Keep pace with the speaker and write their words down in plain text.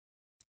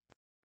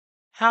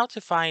How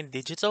to find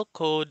digital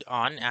code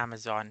on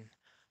Amazon.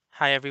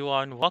 Hi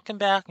everyone, welcome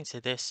back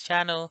into this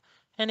channel,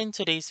 and in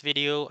today's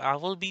video I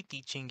will be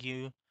teaching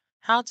you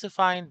how to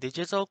find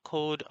digital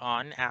code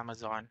on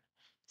Amazon.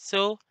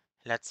 So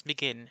let's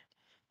begin.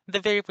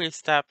 The very first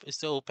step is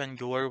to open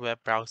your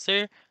web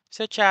browser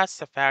such as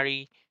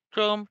Safari,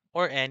 Chrome,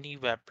 or any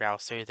web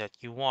browser that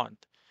you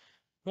want.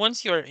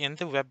 Once you're in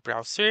the web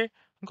browser,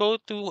 go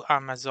to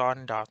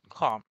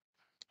amazon.com.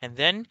 And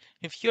then,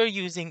 if you're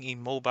using a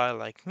mobile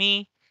like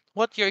me,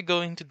 what you're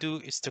going to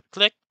do is to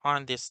click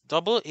on this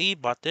double A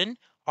button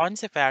on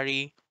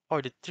Safari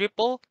or the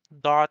triple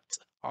dot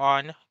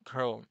on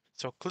Chrome.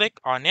 So click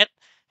on it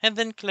and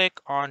then click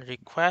on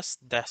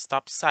Request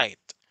Desktop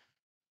Site.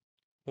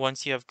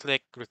 Once you have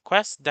clicked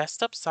Request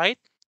Desktop Site,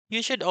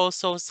 you should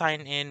also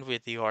sign in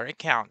with your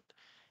account.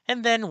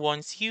 And then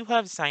once you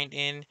have signed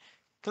in,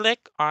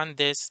 click on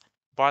this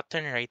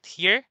button right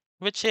here,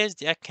 which is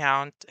the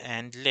account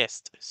and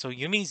list. So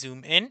you may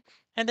zoom in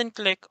and then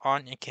click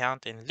on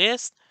account and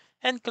list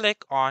and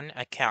click on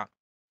account.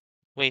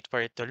 Wait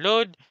for it to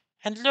load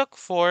and look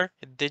for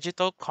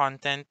digital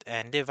content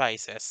and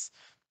devices.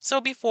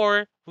 So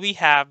before we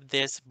have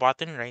this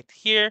button right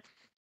here,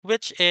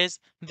 which is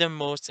the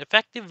most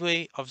effective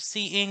way of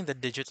seeing the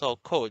digital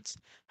codes.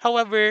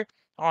 However,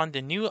 on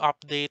the new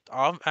update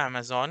of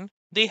Amazon,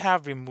 they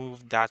have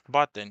removed that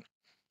button.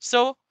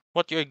 So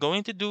what you're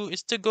going to do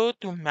is to go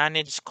to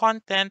Manage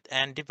Content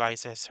and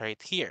Devices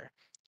right here.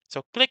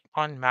 So click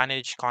on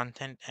Manage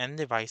Content and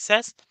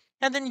Devices,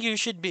 and then you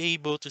should be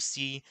able to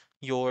see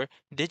your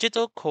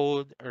digital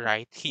code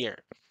right here.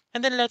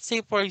 And then let's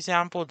say, for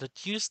example,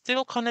 that you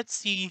still cannot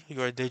see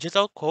your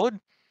digital code,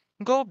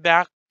 go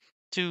back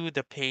to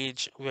the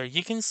page where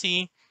you can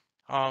see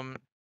um,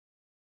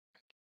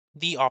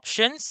 the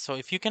options. So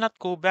if you cannot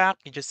go back,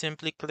 you just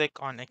simply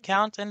click on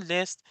account and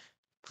list,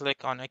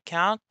 click on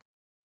account,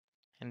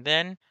 and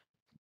then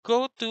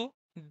go to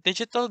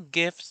digital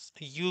gifts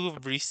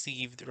you've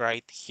received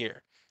right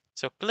here.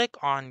 So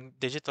click on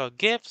digital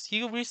gifts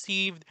you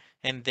received,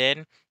 and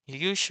then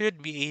you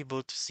should be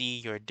able to see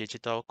your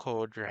digital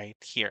code right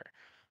here.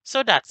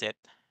 So that's it.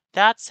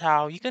 That's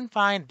how you can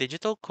find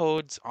digital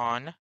codes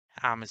on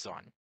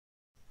Amazon.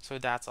 So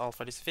that's all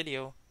for this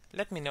video.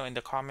 Let me know in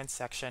the comments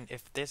section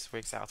if this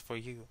works out for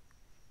you.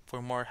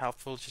 For more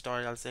helpful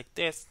tutorials like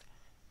this,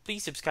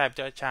 please subscribe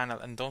to our channel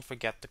and don't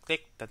forget to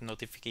click that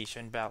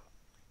notification bell.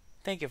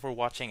 Thank you for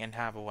watching and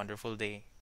have a wonderful day.